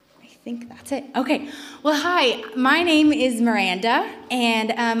think that's it. Okay. Well, hi. My name is Miranda,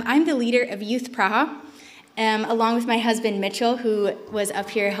 and I'm the leader of Youth Praha, along with my husband, Mitchell, who was up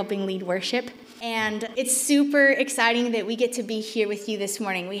here helping lead worship. And it's super exciting that we get to be here with you this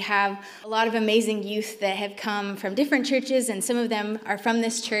morning. We have a lot of amazing youth that have come from different churches, and some of them are from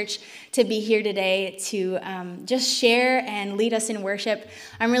this church, to be here today to just share and lead us in worship.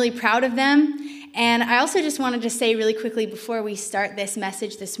 I'm really proud of them. And I also just wanted to say really quickly before we start this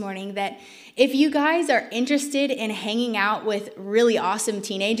message this morning that if you guys are interested in hanging out with really awesome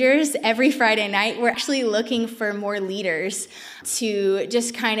teenagers every Friday night, we're actually looking for more leaders to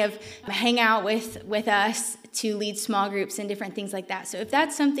just kind of hang out with us, to lead small groups and different things like that. So if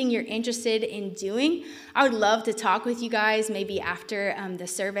that's something you're interested in doing, I would love to talk with you guys maybe after the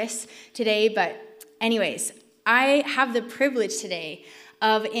service today. But anyways, I have the privilege today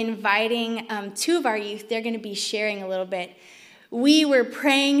of inviting two of our youth. They're going to be sharing a little bit. We were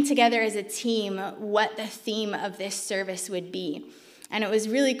praying together as a team what the theme of this service would be. And it was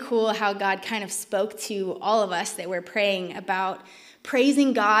really cool how God kind of spoke to all of us that were praying about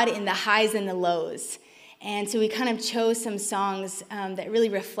praising God in the highs and the lows. And so we kind of chose some songs that really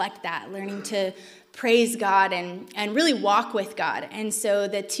reflect that, learning to praise God and really walk with God. And so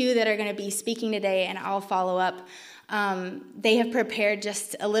the two that are going to be speaking today, and I'll follow up, they have prepared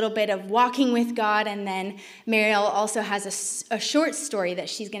just a little bit of walking with God, and then Mariel also has a short story that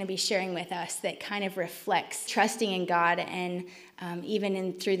she's going to be sharing with us that kind of reflects trusting in God and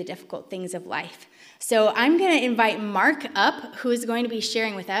even through the difficult things of life. So I'm going to invite Mark up, who is going to be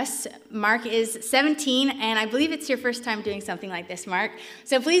sharing with us. Mark is 17, and I believe it's your first time doing something like this, Mark.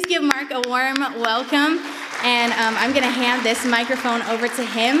 So please give Mark a warm welcome, and I'm going to hand this microphone over to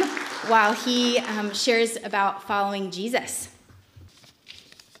him while he shares about following Jesus.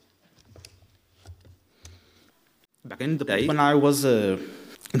 Back in the day, when I was in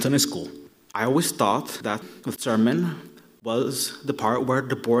Sunday school, I always thought that the sermon was the part where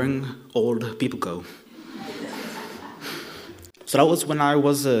the boring old people go. So that was when I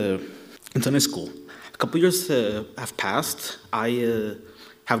was in Sunday school. A couple years have passed. I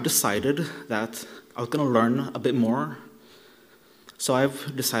have decided that I was going to learn a bit more. So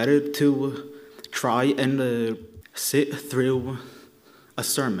I've decided to try and sit through a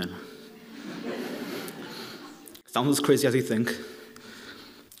sermon. Sounds as crazy as you think.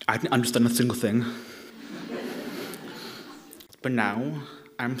 I didn't understand a single thing. But now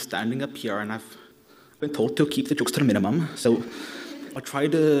I'm standing up here and I've been told to keep the jokes to the minimum. So I'll try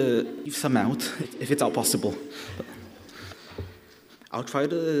to leave some out if it's all possible. I'll try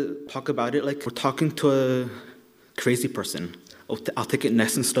to talk about it like we're talking to a crazy person. I'll take it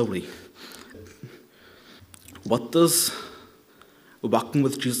nice and slowly. What does walking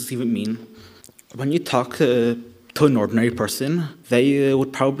with Jesus even mean? When you talk to an ordinary person, they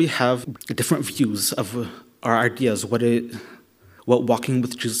would probably have different views of or ideas what walking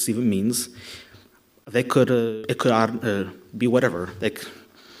with Jesus even means. They could it could be whatever, like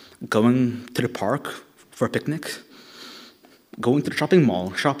going to the park for a picnic, going to the shopping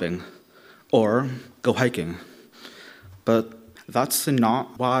mall shopping, or go hiking. But that's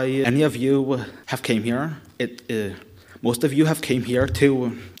not why any of you have came here. Most of you have came here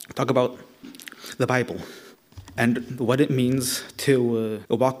to talk about the Bible and what it means to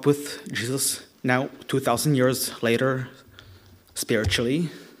walk with Jesus now 2,000 years later spiritually.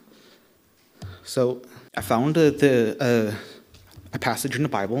 So I found a passage in the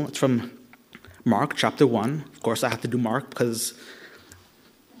Bible. It's from Mark chapter 1. Of course, I had to do Mark because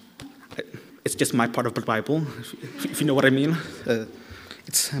it's just my part of the Bible, if you know what I mean.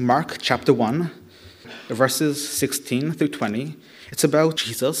 It's Mark chapter 1, verses 16 through 20. It's about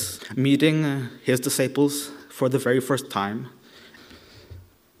Jesus meeting his disciples for the very first time.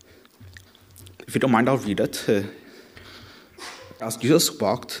 If you don't mind, I'll read it. As Jesus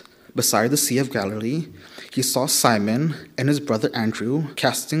walked beside the Sea of Galilee, he saw Simon and his brother Andrew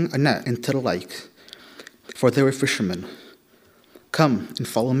casting a net into the lake, for they were fishermen. "Come and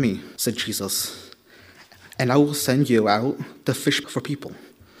follow me," said Jesus, "and I will send you out to fish for people."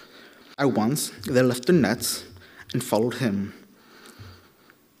 At once they left their nets and followed him.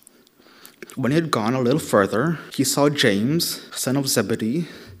 When he had gone a little further, he saw James, son of Zebedee,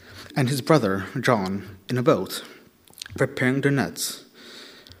 and his brother John in a boat, preparing their nets.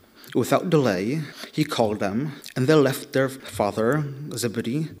 Without delay, he called them, and they left their father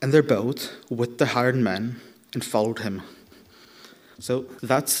Zebedee and their boat with the hired men and followed him. So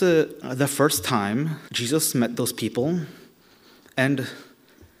that's the first time Jesus met those people, and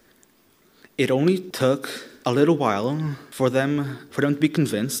it only took a little while for them to be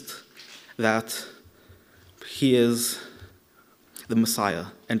convinced that the Messiah,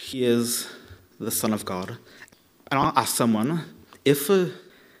 and he is the Son of God. And I'll ask someone, if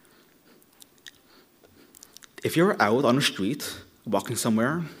you're out on the street, walking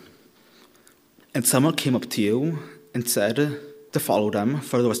somewhere, and someone came up to you and said to follow them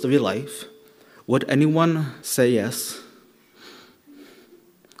for the rest of your life, would anyone say yes?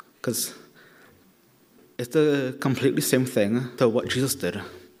 Because it's the completely same thing to what Jesus did.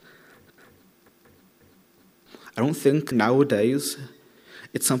 I don't think nowadays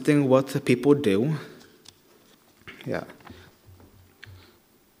it's something what people do. Yeah.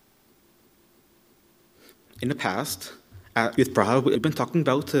 In the past, at Youth Praha, we've been talking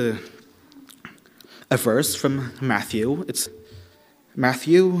about a verse from Matthew. It's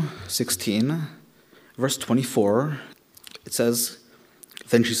Matthew 16, verse 24. It says,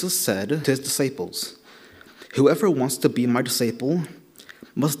 "Then Jesus said to his disciples, 'Whoever wants to be my disciple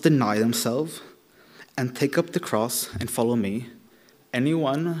must deny themselves and take up the cross and follow me.'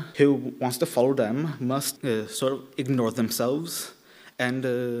 Anyone who wants to follow them must sort of ignore themselves and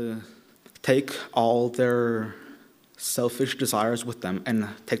take all their selfish desires with them and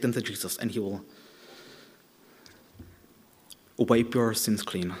take them to Jesus, and he will wipe your sins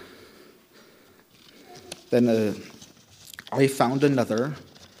clean." Then I found another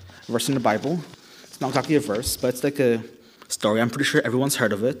verse in the Bible. It's not exactly a verse, but it's like a story. I'm pretty sure everyone's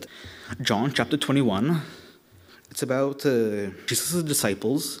heard of it. John chapter 21. It's about Jesus'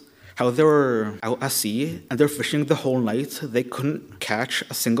 disciples, how they were out at sea and they're fishing the whole night. They couldn't catch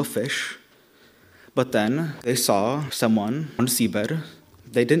a single fish. But then they saw someone on the seabed.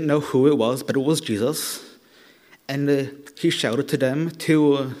 They didn't know who it was, but it was Jesus. And he shouted to them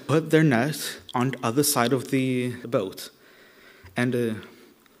to put their net on the other side of the boat. And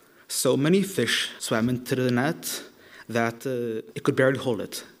so many fish swam into the net that it could barely hold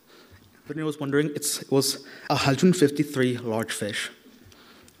it. But I was wondering, it was 153 large fish.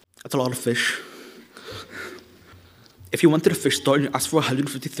 That's a lot of fish. If you went to the fish store and you asked for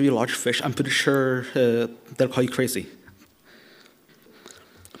 153 large fish, I'm pretty sure they'll call you crazy.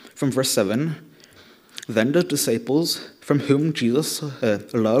 From verse 7, "Then the disciples from whom Jesus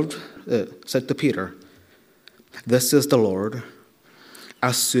loved said to Peter, 'This is the Lord.'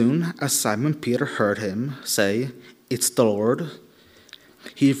 As soon as Simon Peter heard him say, 'It's the Lord,'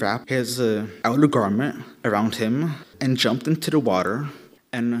 he wrapped his outer garment around him and jumped into the water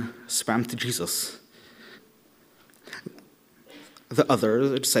and swam to Jesus. The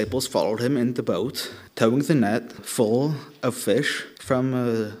other disciples followed him in the boat, towing the net full of fish,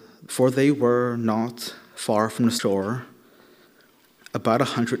 for they were not far from the shore, about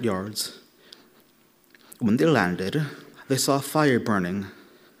 100 yards. When they landed, they saw fire burning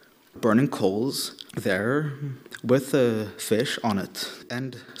coals there with fish on it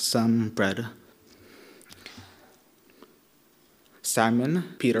and some bread.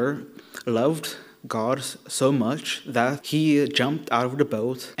 Simon Peter loved God so much that he jumped out of the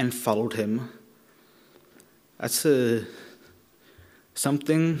boat and followed him. That's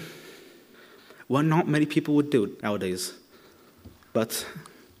something not many people would do nowadays. But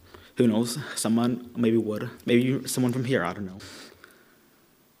who knows? Someone maybe would. Maybe someone from here, I don't know.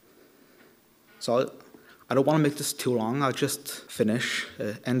 So I don't want to make this too long. I'll just finish.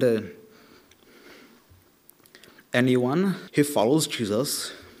 Anyone who follows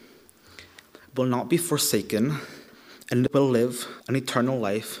Jesus will not be forsaken and will live an eternal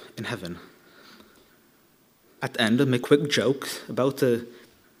life in heaven. At the end, I'll make a quick joke about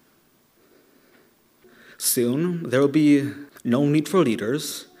soon there will be no need for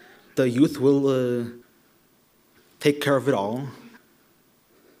leaders. The youth will take care of it all.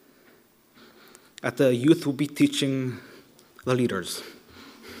 The youth will be teaching the leaders.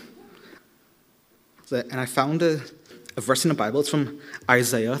 And I found a verse in the Bible. It's from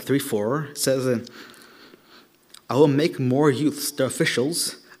Isaiah 3:4. It says, "I will make more youths their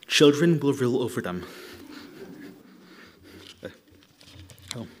officials. Children will rule over them."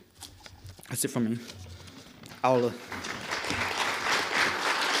 Oh, that's it from me.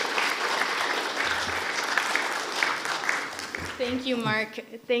 Thank you, Mark.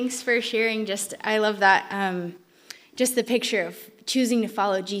 Thanks for sharing. I love that. Just the picture of choosing to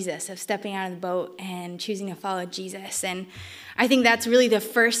follow Jesus, of stepping out of the boat and choosing to follow Jesus. And I think that's really the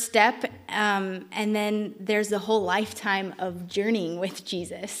first step. And then there's the whole lifetime of journeying with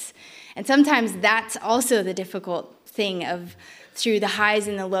Jesus. And sometimes that's also the difficult thing of through the highs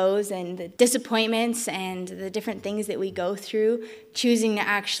and the lows and the disappointments and the different things that we go through, choosing to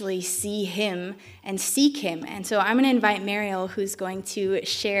actually see him and seek him. And so I'm going to invite Mariel, who's going to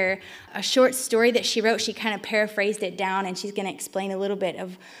share a short story that she wrote. She kind of paraphrased it down, and she's going to explain a little bit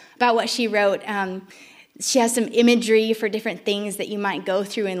about what she wrote. she has some imagery for different things that you might go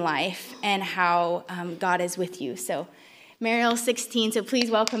through in life and how God is with you. So Mariel's 16, so please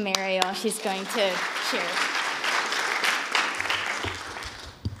welcome Mariel. She's going to share.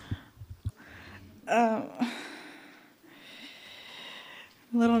 I'm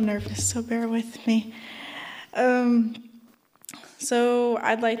a little nervous, so bear with me. So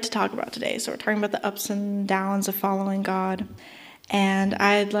I'd like to talk about today. So we're talking about the ups and downs of following God. And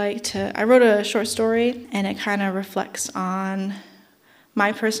I wrote a short story, and it kind of reflects on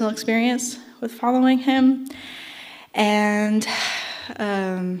my personal experience with following him, and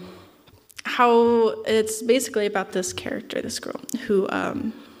how it's basically about this character, this girl, who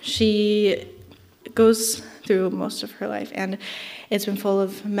she goes through most of her life, and it's been full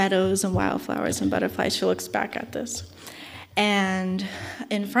of meadows and wildflowers and butterflies. She looks back at this, and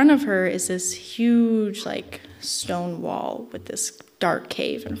in front of her is this huge, stone wall with this dark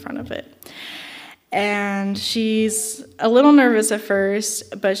cave in front of it. And she's a little nervous at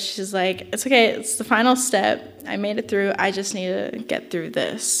first, but she's like, it's okay, it's the final step. I made it through. I just need to get through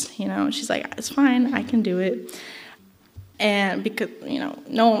this. She's like, it's fine, I can do it. And because,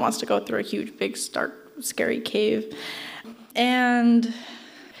 no one wants to go through a huge, big, dark, scary cave. And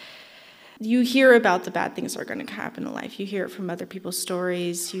you hear about the bad things that are going to happen in life. You hear it from other people's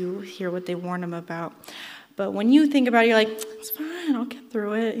stories. You hear what they warn them about. But when you think about it, you're like, it's fine, I'll get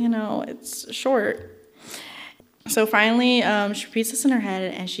through it. It's short. So finally, she repeats this in her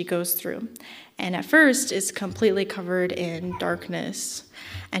head, and she goes through. And at first, it's completely covered in darkness,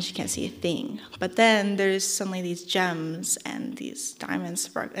 and she can't see a thing. But then there's suddenly these gems and these diamonds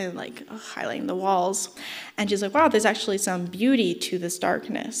highlighting the walls. And she's like, wow, there's actually some beauty to this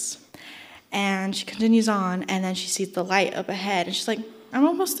darkness. And she continues on, and then she sees the light up ahead, and she's like, I'm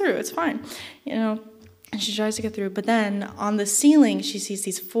almost through, it's fine. And she tries to get through, but then on the ceiling, she sees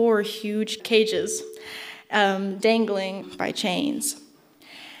these 4 huge cages dangling by chains.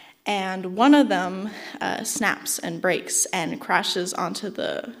 And one of them snaps and breaks and crashes onto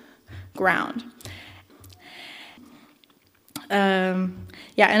the ground. An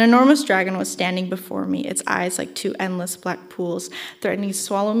enormous dragon was standing before me, its eyes like 2 endless black pools, threatening to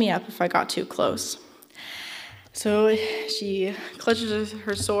swallow me up if I got too close. So she clutches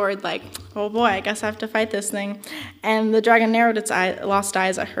her sword like, oh boy, I guess I have to fight this thing. And the dragon narrowed its lost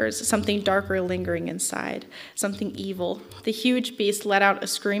eyes at hers, something darker lingering inside, something evil. The huge beast let out a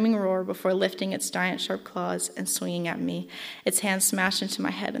screaming roar before lifting its giant sharp claws and swinging at me. Its hands smashed into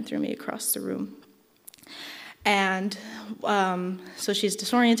my head and threw me across the room. And so she's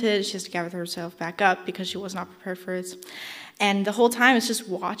disoriented. She has to gather herself back up because she was not prepared for it. And the whole time it's just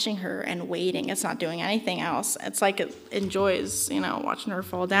watching her and waiting. It's not doing anything else. It's like it enjoys, watching her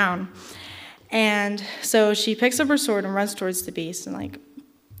fall down. And so she picks up her sword and runs towards the beast. And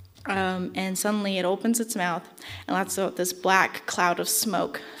suddenly it opens its mouth and lets out this black cloud of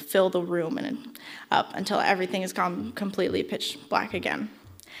smoke fill the room and up until everything has gone completely pitch black again.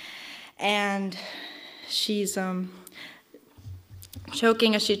 And she's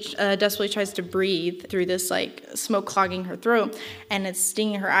choking as she desperately tries to breathe through this smoke clogging her throat, and it's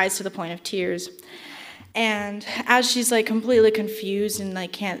stinging her eyes to the point of tears. And as she's completely confused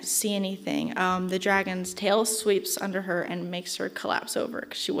and can't see anything, the dragon's tail sweeps under her and makes her collapse over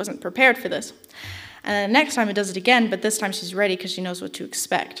because she wasn't prepared for this. And then the next time it does it again, but this time she's ready because she knows what to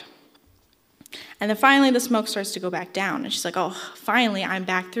expect. And then finally the smoke starts to go back down, and she's like, oh, finally I'm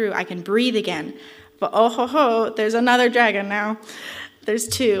back through. I can breathe again. But oh ho ho, there's another dragon now. There's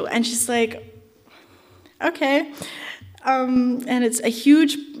 2. And she's like, okay. And it's a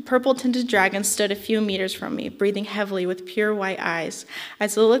huge purple-tinted dragon stood a few meters from me, breathing heavily with pure white eyes.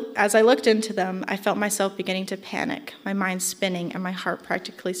 As I looked into them, I felt myself beginning to panic, my mind spinning and my heart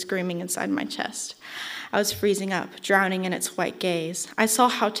practically screaming inside my chest. I was freezing up, drowning in its white gaze. I saw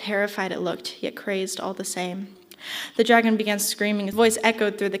how terrified it looked, yet crazed all the same. The dragon began screaming. His voice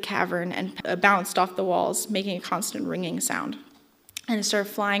echoed through the cavern and bounced off the walls, making a constant ringing sound. And it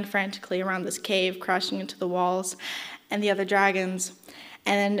started flying frantically around this cave, crashing into the walls and the other dragons.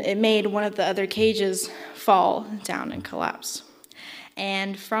 And it made one of the other cages fall down and collapse.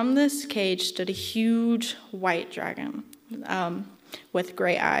 And from this cage stood a huge white dragon with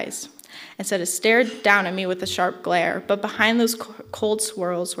gray eyes. And so it stared down at me with a sharp glare, but behind those cold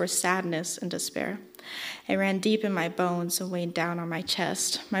swirls were sadness and despair. It ran deep in my bones and weighed down on my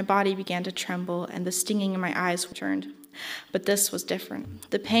chest. My body began to tremble, and the stinging in my eyes returned. But this was different.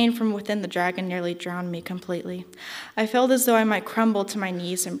 The pain from within the dragon nearly drowned me completely. I felt as though I might crumble to my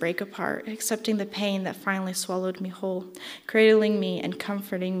knees and break apart, accepting the pain that finally swallowed me whole, cradling me and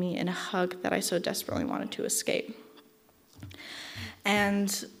comforting me in a hug that I so desperately wanted to escape.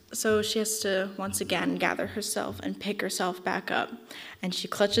 And So she has to once again gather herself and pick herself back up. And she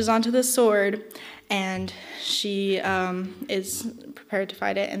clutches onto the sword, and she is prepared to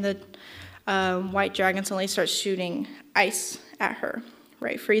fight it. And the white dragon suddenly starts shooting ice at her,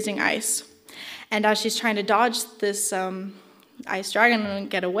 right? Freezing ice. And as she's trying to dodge this ice dragon and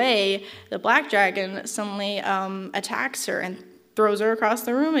get away, the black dragon suddenly attacks her and throws her across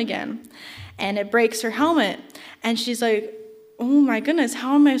the room again. And it breaks her helmet. And she's like, oh my goodness,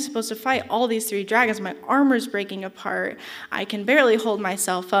 how am I supposed to fight all these 3 dragons? My armor's breaking apart. I can barely hold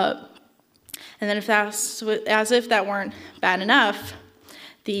myself up. And then as if that weren't bad enough,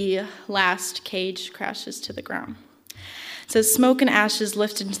 the last cage crashes to the ground. It says, smoke and ashes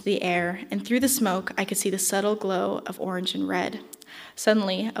lifted into the air, and through the smoke I could see the subtle glow of orange and red.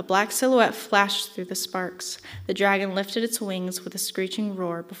 Suddenly, a black silhouette flashed through the sparks. The dragon lifted its wings with a screeching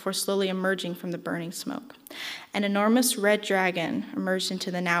roar before slowly emerging from the burning smoke. An enormous red dragon emerged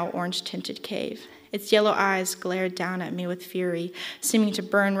into the now orange-tinted cave. Its yellow eyes glared down at me with fury, seeming to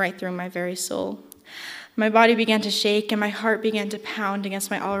burn right through my very soul. My body began to shake, and my heart began to pound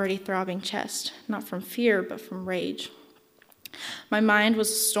against my already throbbing chest, not from fear, but from rage. My mind was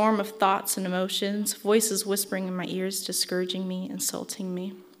a storm of thoughts and emotions, voices whispering in my ears, discouraging me, insulting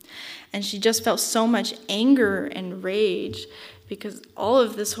me. And she just felt so much anger and rage because all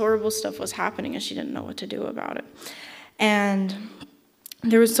of this horrible stuff was happening and she didn't know what to do about it. And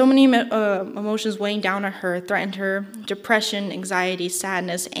there were so many emotions weighing down on her, threatened her: depression, anxiety,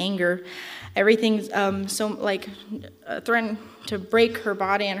 sadness, anger. Everything threatened to break her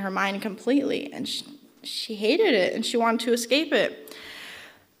body and her mind completely. And she hated it, and she wanted to escape it.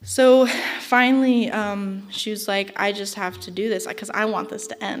 So finally, she was like, I just have to do this because I want this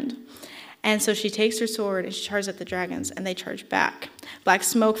to end. And so she takes her sword and she charges at the dragons, and they charge back. Black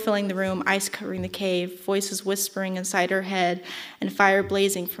smoke filling the room, ice covering the cave, voices whispering inside her head, and fire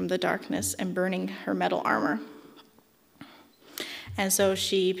blazing from the darkness and burning her metal armor. And so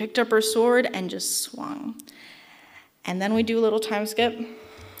she picked up her sword and just swung. And then we do a little time skip,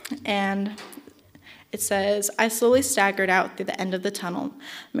 and it says, I slowly staggered out through the end of the tunnel.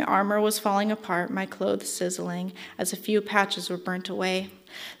 My armor was falling apart, my clothes sizzling, as a few patches were burnt away.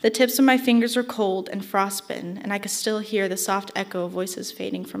 The tips of my fingers were cold and frostbitten, and I could still hear the soft echo of voices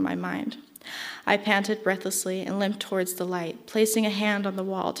fading from my mind. I panted breathlessly and limped towards the light, placing a hand on the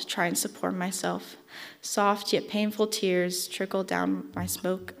wall to try and support myself. Soft yet painful tears trickled down my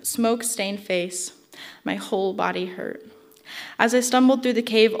smoke-stained face. My whole body hurt. As I stumbled through the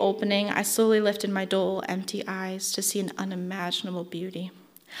cave opening, I slowly lifted my dull, empty eyes to see an unimaginable beauty.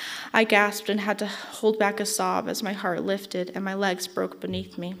 I gasped and had to hold back a sob as my heart lifted and my legs broke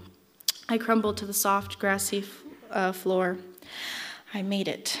beneath me. I crumbled to the soft, grassy floor. I made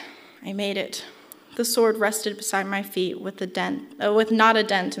it. I made it. The sword rested beside my feet with not a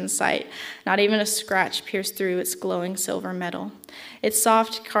dent in sight. Not even a scratch pierced through its glowing silver metal. Its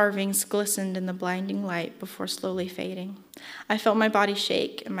soft carvings glistened in the blinding light before slowly fading. I felt my body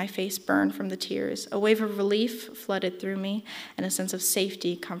shake and my face burn from the tears. A wave of relief flooded through me, and a sense of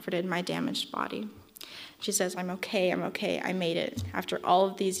safety comforted my damaged body. She says, I'm okay, I made it. After all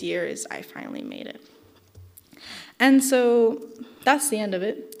of these years, I finally made it. And so that's the end of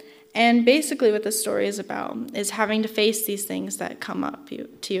it. And basically what the story is about is having to face these things that come up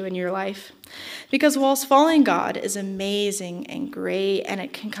to you in your life. Because whilst following God is amazing and great, and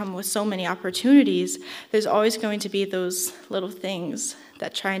it can come with so many opportunities, there's always going to be those little things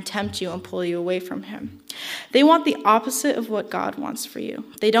that try and tempt you and pull you away from him. They want the opposite of what God wants for you.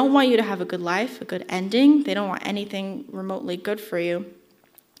 They don't want you to have a good life, a good ending. They don't want anything remotely good for you.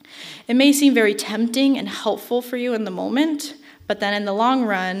 It may seem very tempting and helpful for you in the moment, but then in the long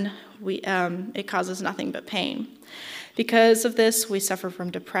run, it causes nothing but pain. Because of this, we suffer from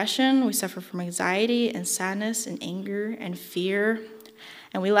depression, we suffer from anxiety and sadness and anger and fear,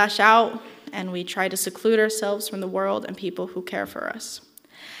 and we lash out and we try to seclude ourselves from the world and people who care for us.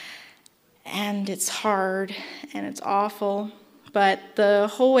 And it's hard and it's awful, but the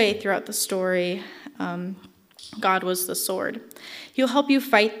whole way throughout the story, God was the sword. He'll help you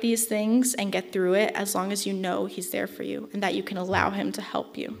fight these things and get through it as long as you know he's there for you and that you can allow him to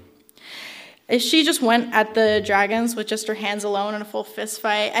help you. If she just went at the dragons with just her hands alone in a full fist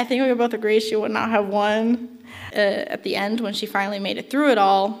fight, I think we both agree she would not have won. At the end, when she finally made it through it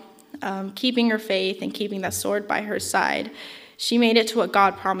all, keeping her faith and keeping that sword by her side, she made it to what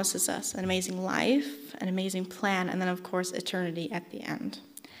God promises us, an amazing life, an amazing plan, and then, of course, eternity at the end.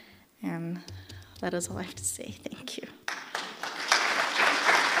 And that is all I have to say. Thank you.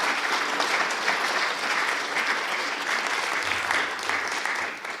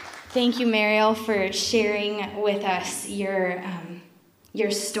 Thank you, Mariel, for sharing with us your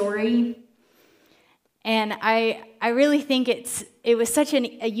your story. And I really think it was such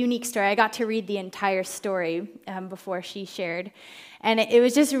a unique story. I got to read the entire story before she shared. And it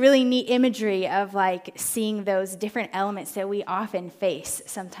was just really neat imagery of like seeing those different elements that we often face.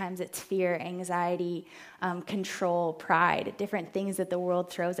 Sometimes it's fear, anxiety, control, pride, different things that the world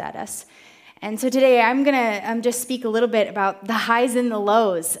throws at us. And so today I'm going to just speak a little bit about the highs and the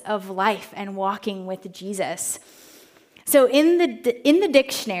lows of life and walking with Jesus. So in the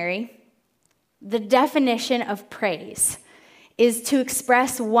dictionary, the definition of praise is to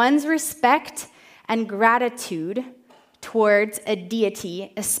express one's respect and gratitude towards a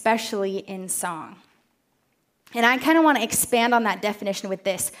deity, especially in song. And I kind of want to expand on that definition with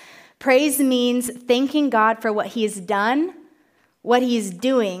this. Praise means thanking God for what he has done, what he is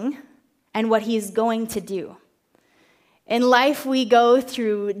doing, and what he is going to do. In life, we go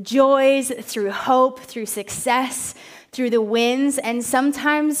through joys, through hope, through success, through the wins, and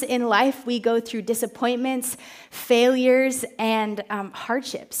sometimes in life we go through disappointments, failures, and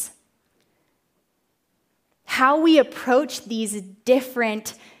hardships. How we approach these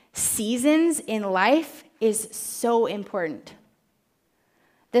different seasons in life is so important.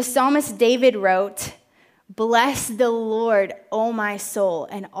 The psalmist David wrote, "Bless the Lord, O my soul,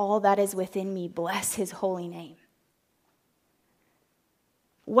 and all that is within me, bless his holy name."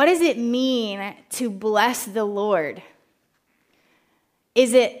 What does it mean to bless the Lord?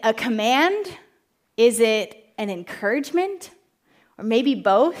 Is it a command? Is it an encouragement? Or maybe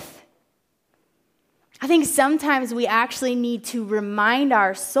both? I think sometimes we actually need to remind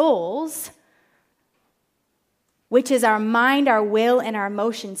our souls, which is our mind, our will, and our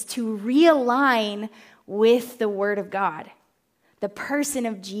emotions, to realign with the Word of God, the person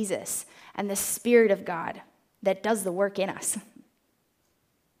of Jesus, and the Spirit of God that does the work in us.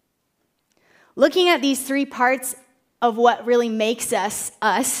 Looking at these three parts of what really makes us,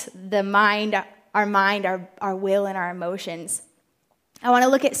 the mind, our will, and our emotions, I want to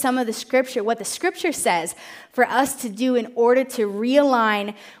look at some of the scripture, what the scripture says for us to do in order to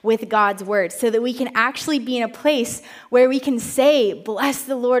realign with God's word so that we can actually be in a place where we can say, "Bless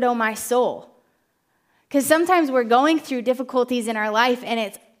the Lord, O my soul." Because sometimes we're going through difficulties in our life, and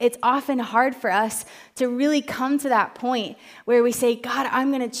it's often hard for us to really come to that point where we say, "God,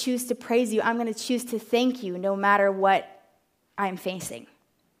 I'm going to choose to praise you. I'm going to choose to thank you no matter what I'm facing."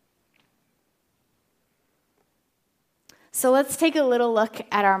 So let's take a little look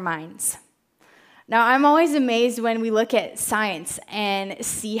at our minds. Now, I'm always amazed when we look at science and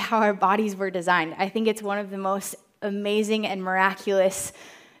see how our bodies were designed. I think it's one of the most amazing and miraculous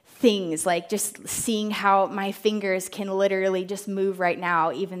things, like just seeing how my fingers can literally just move right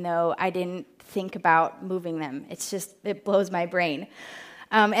now, even though I didn't think about moving them. It blows my brain.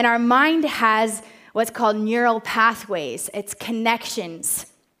 And our mind has what's called neural pathways. It's connections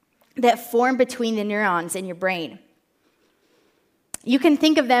that form between the neurons in your brain. You can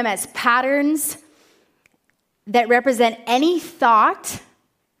think of them as patterns that represent any thought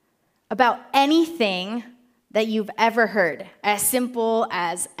about anything that you've ever heard, as simple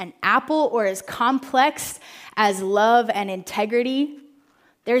as an apple or as complex as love and integrity.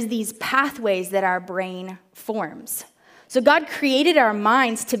 There's these pathways that our brain forms. So God created our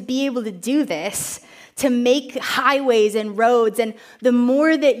minds to be able to do this, to make highways and roads, and the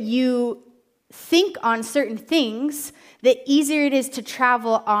more that you think on certain things, the easier it is to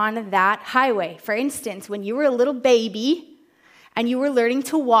travel on that highway. For instance, when you were a little baby and you were learning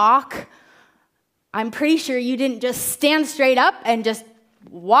to walk, I'm pretty sure you didn't just stand straight up and just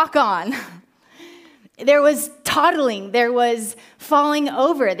walk on. There was toddling, there was falling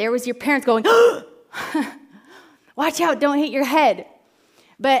over, there was your parents going, "Watch out, don't hit your head."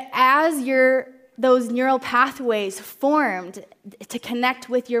 But as those neural pathways formed to connect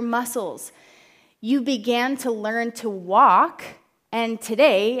with your muscles, you began to learn to walk, and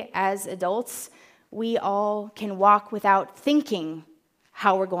today, as adults, we all can walk without thinking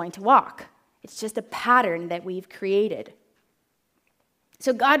how we're going to walk. It's just a pattern that we've created.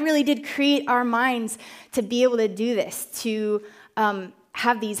 So God really did create our minds to be able to do this, to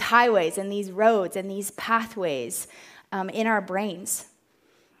have these highways and these roads and these pathways in our brains.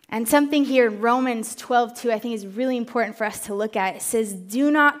 And something here in Romans 12:2 I think is really important for us to look at. It says,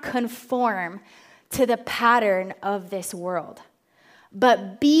 "Do not conform to the pattern of this world,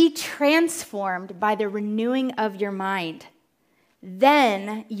 but be transformed by the renewing of your mind.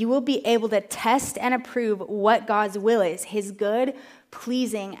 Then you will be able to test and approve what God's will is, his good,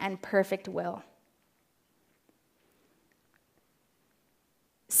 pleasing, and perfect will."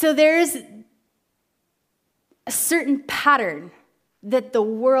 So there's a certain pattern that the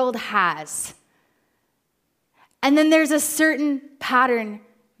world has. And then there's a certain pattern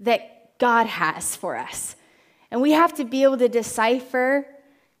that God has for us. And we have to be able to decipher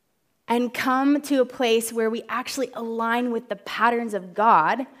and come to a place where we actually align with the patterns of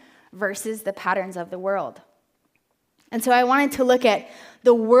God versus the patterns of the world. And so I wanted to look at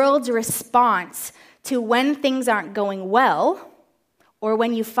the world's response to when things aren't going well, or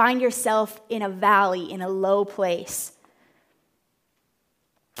when you find yourself in a valley, in a low place.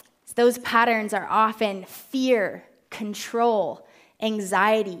 Those patterns are often fear, control,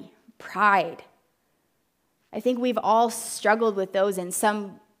 anxiety, pride. I think we've all struggled with those in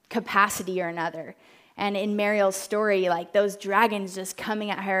some capacity or another. And in Mariel's story, like those dragons just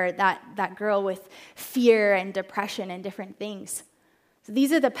coming at her, that girl with fear and depression and different things. So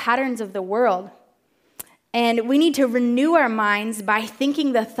these are the patterns of the world. And we need to renew our minds by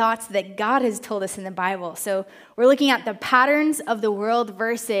thinking the thoughts that God has told us in the Bible. So we're looking at the patterns of the world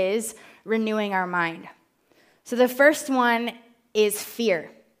versus renewing our mind. So the first one is fear,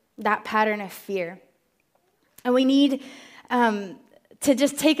 that pattern of fear. And we need to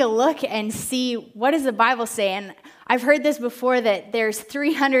just take a look and see, what does the Bible say? And I've heard this before, that there's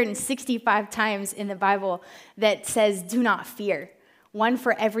 365 times in the Bible that says, do not fear. One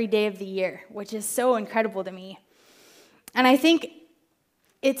for every day of the year, which is so incredible to me. And I think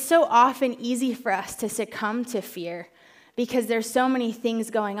it's so often easy for us to succumb to fear because there's so many things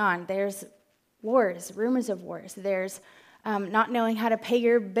going on. There's wars, rumors of wars. There's not knowing how to pay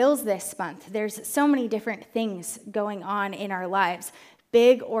your bills this month. There's so many different things going on in our lives,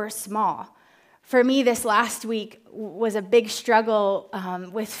 big or small. For me, this last week was a big struggle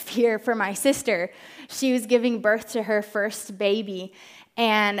with fear for my sister. She was giving birth to her first baby,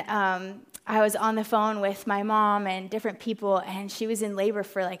 and I was on the phone with my mom and different people, and she was in labor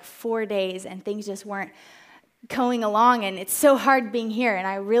for like 4 days, and things just weren't going along, and it's so hard being here, and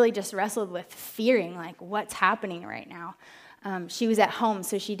I really just wrestled with fearing, like, what's happening right now? She was at home,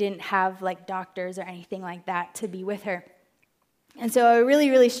 so she didn't have like doctors or anything like that to be with her. And so I really,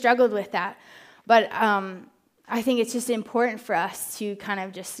 really struggled with that. But I think it's just important for us to kind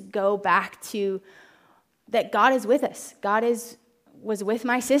of just go back to that God is with us. God was with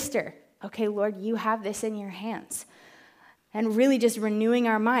my sister. Okay, Lord, you have this in your hands. And really just renewing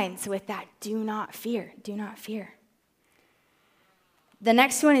our minds with that, do not fear, do not fear. The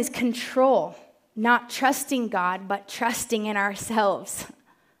next one is control, not trusting God, but trusting in ourselves.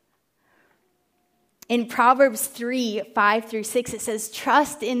 In Proverbs 3:5-6, it says,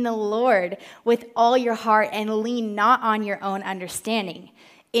 trust in the Lord with all your heart and lean not on your own understanding.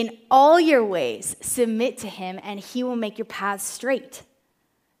 In all your ways, submit to him, and he will make your paths straight.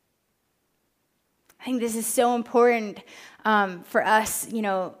 I think this is so important for us. You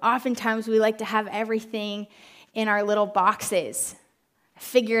know, oftentimes we like to have everything in our little boxes,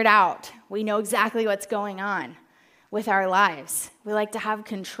 figured out. We know exactly what's going on with our lives. We like to have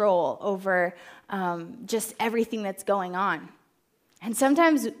control over just everything that's going on. And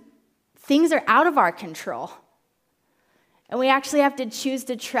sometimes things are out of our control. And we actually have to choose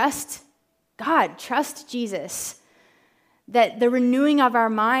to trust God, trust Jesus. That the renewing of our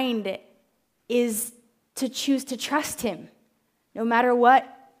mind is to choose to trust him, no matter what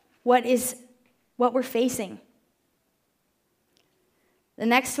we're facing. The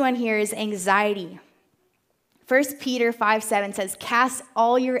next one here is anxiety. 1 Peter 5:7 says, cast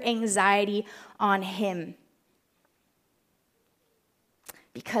all your anxiety on him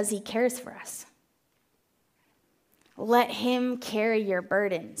because he cares for us. Let him carry your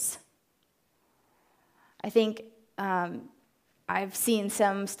burdens. I think I've seen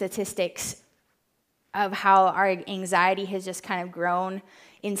some statistics of how our anxiety has just kind of grown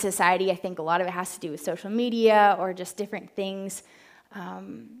in society. I think a lot of it has to do with social media or just different things,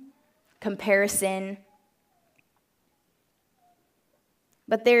 comparison.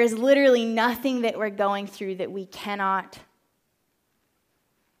 But there is literally nothing that we're going through that we cannot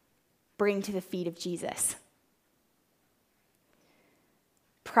bring to the feet of Jesus.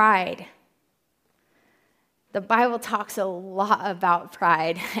 Pride. The Bible talks a lot about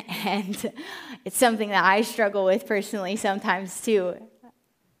pride, and it's something that I struggle with personally sometimes too.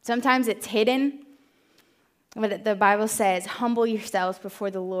 Sometimes it's hidden, but the Bible says, humble yourselves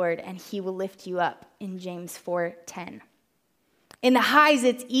before the Lord, and he will lift you up in James 4:10. In the highs,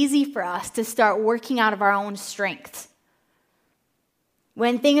 it's easy for us to start working out of our own strength.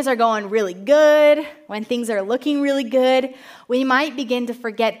 When things are going really good, when things are looking really good, we might begin to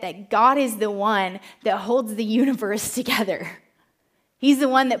forget that God is the one that holds the universe together. He's the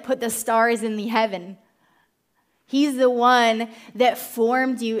one that put the stars in the heaven. He's the one that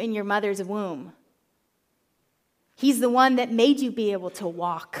formed you in your mother's womb. He's the one that made you be able to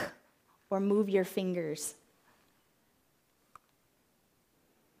walk or move your fingers.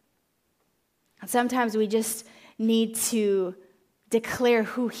 And sometimes we just need to declare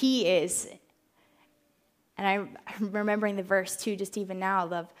who he is. And I'm remembering the verse too, just even now,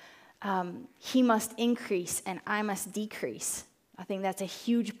 of he must increase and I must decrease. I think that's a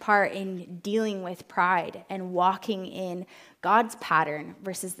huge part in dealing with pride and walking in God's pattern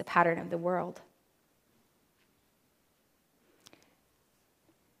versus the pattern of the world.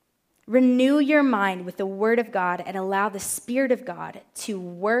 Renew your mind with the Word of God and allow the Spirit of God to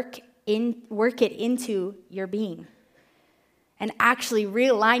work it into your being. And actually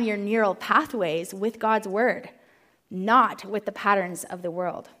realign your neural pathways with God's Word, not with the patterns of the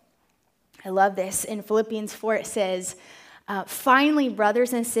world. I love this. In Philippians 4, it says, finally,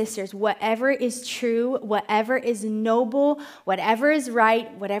 brothers and sisters, whatever is true, whatever is noble, whatever is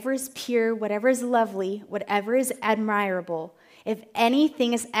right, whatever is pure, whatever is lovely, whatever is admirable, if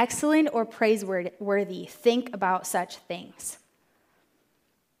anything is excellent or praiseworthy, think about such things.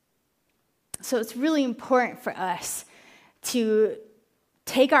 So it's really important for us to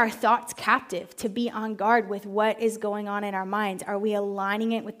take our thoughts captive, to be on guard with what is going on in our minds. Are we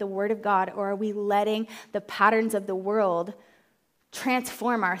aligning it with the Word of God, or are we letting the patterns of the world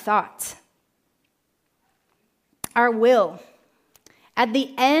transform our thoughts? Our will. At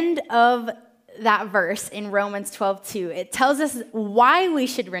the end of that verse in Romans 12:2, it tells us why we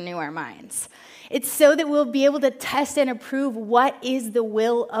should renew our minds. It's so that we'll be able to test and approve what is the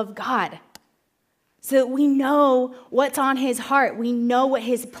will of God. So that we know what's on his heart. We know what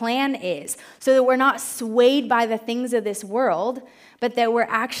his plan is. So that we're not swayed by the things of this world, but that we're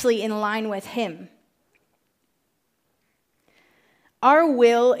actually in line with him. Our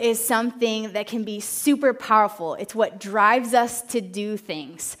will is something that can be super powerful. It's what drives us to do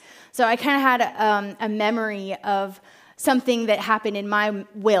things. So I kind of had a memory of something that happened in my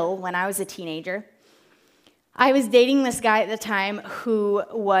will when I was a teenager. I was dating this guy at the time who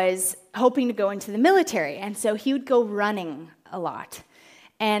was hoping to go into the military, and so he would go running a lot.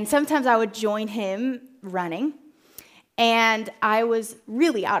 And sometimes I would join him running, and I was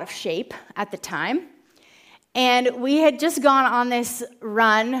really out of shape at the time. And we had just gone on this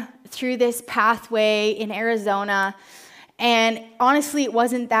run through this pathway in Arizona, and honestly, it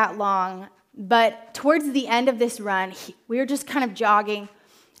wasn't that long. But towards the end of this run, we were just kind of jogging,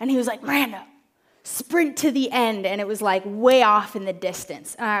 and he was like, "Miranda, sprint to the end," and it was like way off in the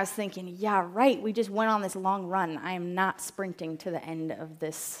distance. And I was thinking, yeah, right, we just went on this long run. I am not sprinting to the end of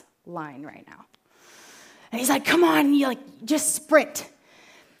this line right now. And he's like, "Come on, just sprint."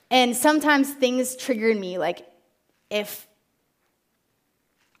 And sometimes things triggered me, like if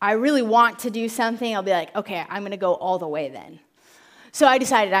I really want to do something, I'll be like, okay, I'm going to go all the way then. So I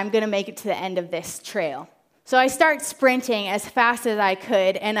decided I'm going to make it to the end of this trail. So I start sprinting as fast as I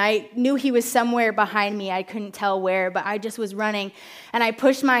could, and I knew he was somewhere behind me. I couldn't tell where, but I just was running, and I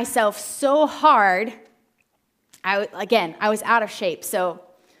pushed myself so hard. I was out of shape. So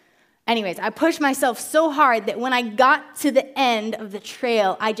anyways, I pushed myself so hard that when I got to the end of the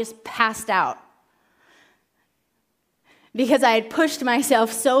trail, I just passed out. Because I had pushed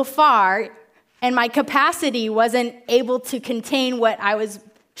myself so far, and my capacity wasn't able to contain what I was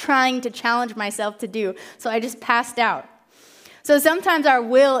trying to challenge myself to do. So I just passed out. So sometimes our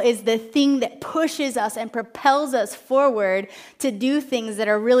will is the thing that pushes us and propels us forward to do things that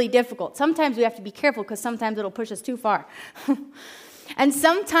are really difficult. Sometimes we have to be careful because sometimes it'll push us too far. And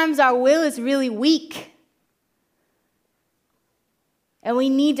sometimes our will is really weak. And we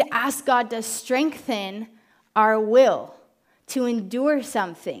need to ask God to strengthen our will to endure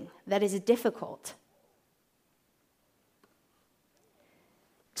something that is difficult.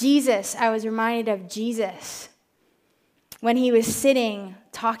 I was reminded of Jesus when he was sitting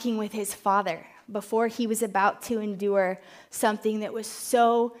talking with his Father before he was about to endure something that was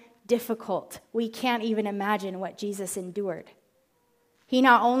so difficult. We can't even imagine what Jesus endured. He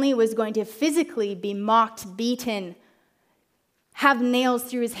not only was going to physically be mocked, beaten, have nails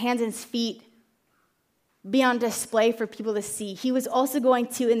through his hands and his feet, be on display for people to see, he was also going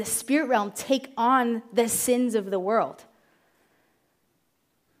to, in the spirit realm, take on the sins of the world.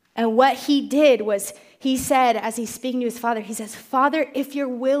 And what he did was, he said, as he's speaking to his Father, he says, "Father, if you're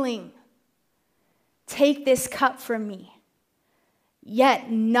willing, take this cup from me.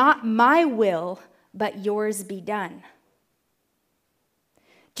 Yet not my will, but yours be done."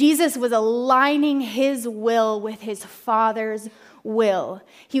 Jesus was aligning his will with his Father's will.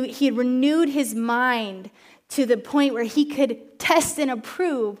 He had renewed his mind to the point where he could test and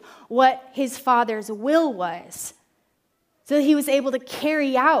approve what his Father's will was. So he was able to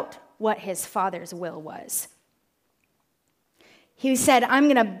carry out what his Father's will was. He said, "I'm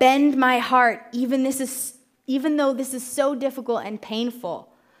going to bend my heart, even though this is so difficult and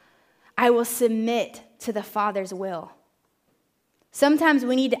painful. I will submit to the Father's will. Sometimes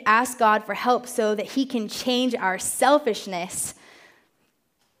we need to ask God for help so that he can change our selfishness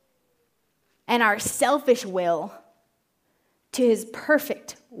and our selfish will to his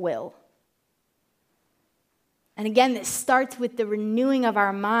perfect will. And again, this starts with the renewing of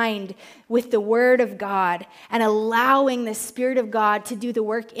our mind with the Word of God and allowing the Spirit of God to do the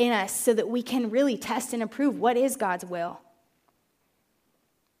work in us so that we can really test and approve what is God's will.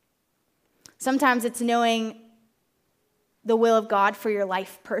 Sometimes it's knowing the will of God for your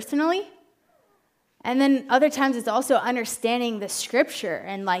life personally. And then other times it's also understanding the Scripture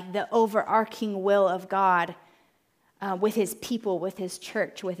and like the overarching will of God with his people, with his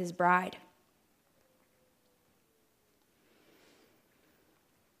church, with his bride.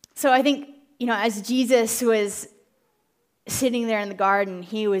 So I think, as Jesus was sitting there in the garden,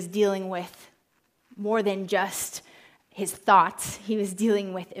 he was dealing with more than just his thoughts. He was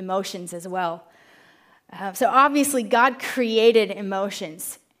dealing with emotions as well. So obviously, God created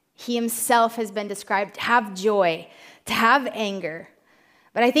emotions. He himself has been described to have joy, to have anger.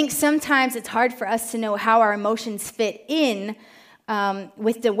 But I think sometimes it's hard for us to know how our emotions fit in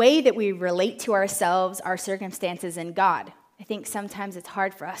with the way that we relate to ourselves, our circumstances, and God. I think sometimes it's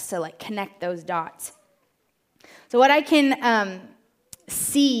hard for us to connect those dots. So what I can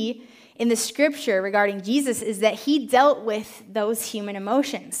see in the Scripture regarding Jesus is that he dealt with those human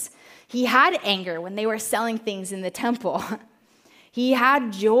emotions. He had anger when they were selling things in the temple. He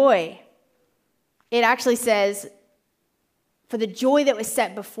had joy. It actually says, for the joy that was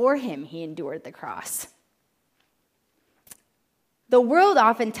set before him, he endured the cross. The world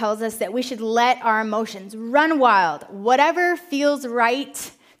often tells us that we should let our emotions run wild. Whatever feels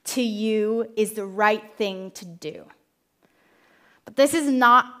right to you is the right thing to do. But this is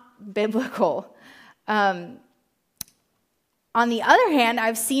not biblical. On the other hand,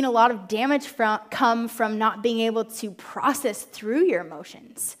 I've seen a lot of damage come from not being able to process through your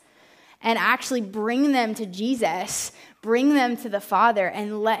emotions and actually bring them to Jesus, bring them to the Father,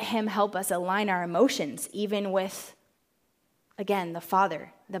 and let him help us align our emotions, even with, again, the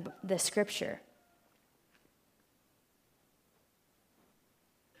Father, the Scripture.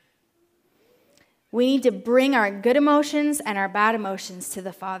 We need to bring our good emotions and our bad emotions to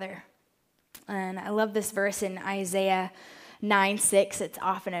the Father. And I love this verse in Isaiah 9:6. It's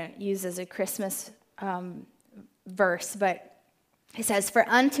often used as a Christmas verse, but it says, "For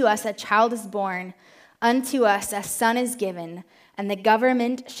unto us a child is born, unto us a son is given, and the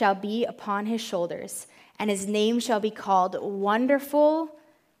government shall be upon his shoulders, and his name shall be called Wonderful,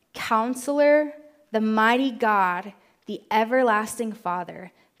 Counselor, the Mighty God, the Everlasting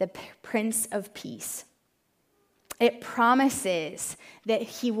Father, the Prince of Peace." It promises that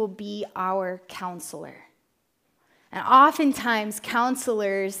he will be our counselor. And oftentimes,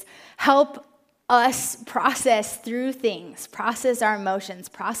 counselors help us process through things, process our emotions,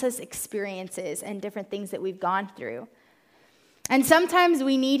 process experiences and different things that we've gone through. And sometimes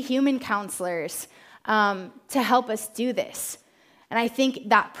we need human counselors to help us do this. And I think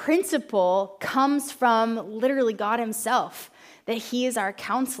that principle comes from literally God himself, that he is our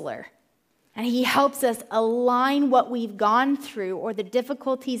counselor. And he helps us align what we've gone through or the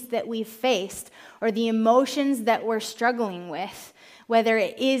difficulties that we've faced or the emotions that we're struggling with, whether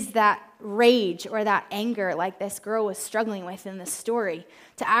it is that rage or that anger like this girl was struggling with in the story,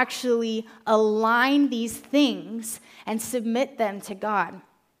 to actually align these things and submit them to God.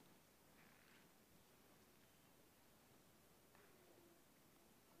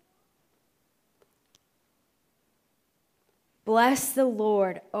 Bless the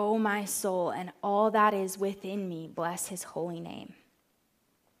Lord, O my soul, and all that is within me. Bless his holy name.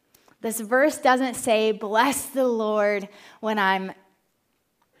 This verse doesn't say, bless the Lord when I'm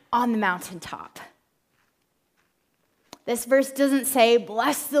on the mountaintop. This verse doesn't say,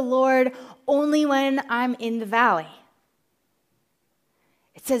 bless the Lord only when I'm in the valley.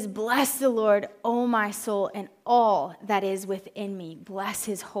 It says, bless the Lord, O my soul, and all that is within me. Bless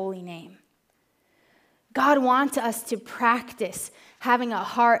his holy name. God wants us to practice having a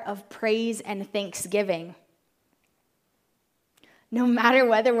heart of praise and thanksgiving. No matter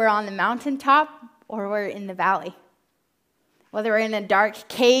whether we're on the mountaintop or we're in the valley. Whether we're in a dark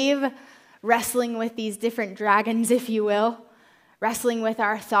cave, wrestling with these different dragons, if you will. Wrestling with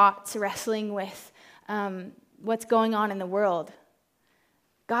our thoughts, wrestling with what's going on in the world.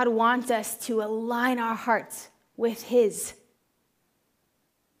 God wants us to align our hearts with his,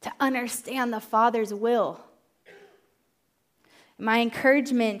 to understand the Father's will. My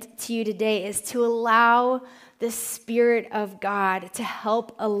encouragement to you today is to allow the Spirit of God to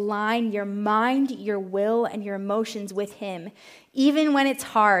help align your mind, your will, and your emotions with Him, even when it's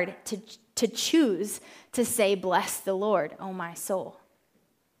hard to choose to say, "Bless the Lord, oh my soul."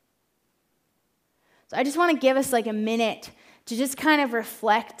 So I just want to give us like a minute to just kind of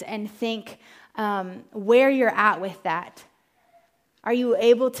reflect and think where you're at with that. Are you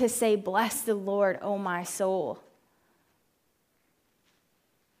able to say, "Bless the Lord, oh my soul"?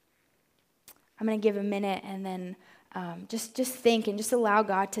 I'm going to give a minute and then just think and just allow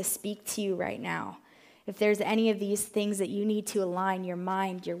God to speak to you right now. If there's any of these things that you need to align your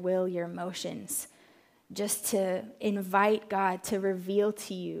mind, your will, your emotions, just to invite God to reveal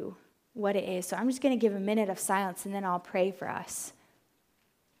to you what it is. So I'm just going to give a minute of silence and then I'll pray for us.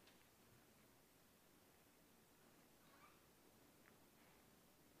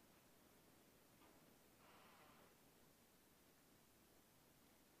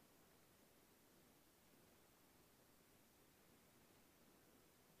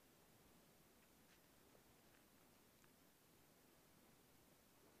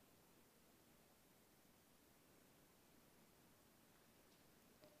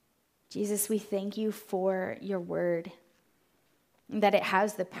 Jesus, we thank you for your word, that it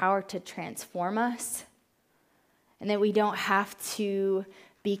has the power to transform us, and that we don't have to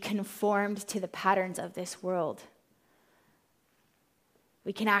be conformed to the patterns of this world.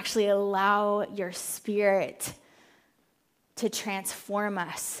 We can actually allow your Spirit to transform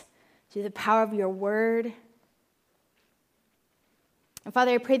us through the power of your word. And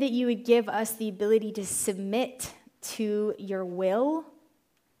Father, I pray that you would give us the ability to submit to your will,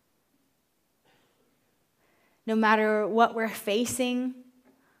 no matter what we're facing,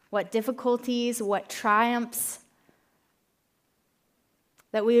 what difficulties, what triumphs,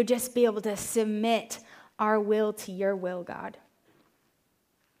 that we would just be able to submit our will to your will, God.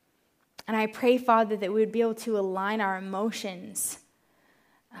 And I pray, Father, that we would be able to align our emotions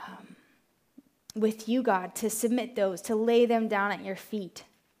with you, God, to submit those, to lay them down at your feet.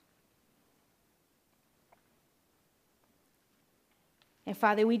 And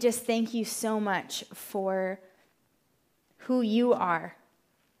Father, we just thank you so much for who you are,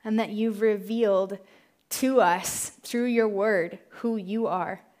 and that you've revealed to us through your word who you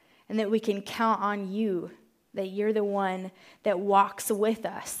are, and that we can count on you, that you're the one that walks with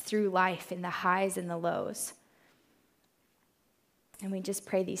us through life in the highs and the lows. And we just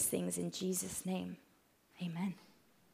pray these things in Jesus' name. Amen.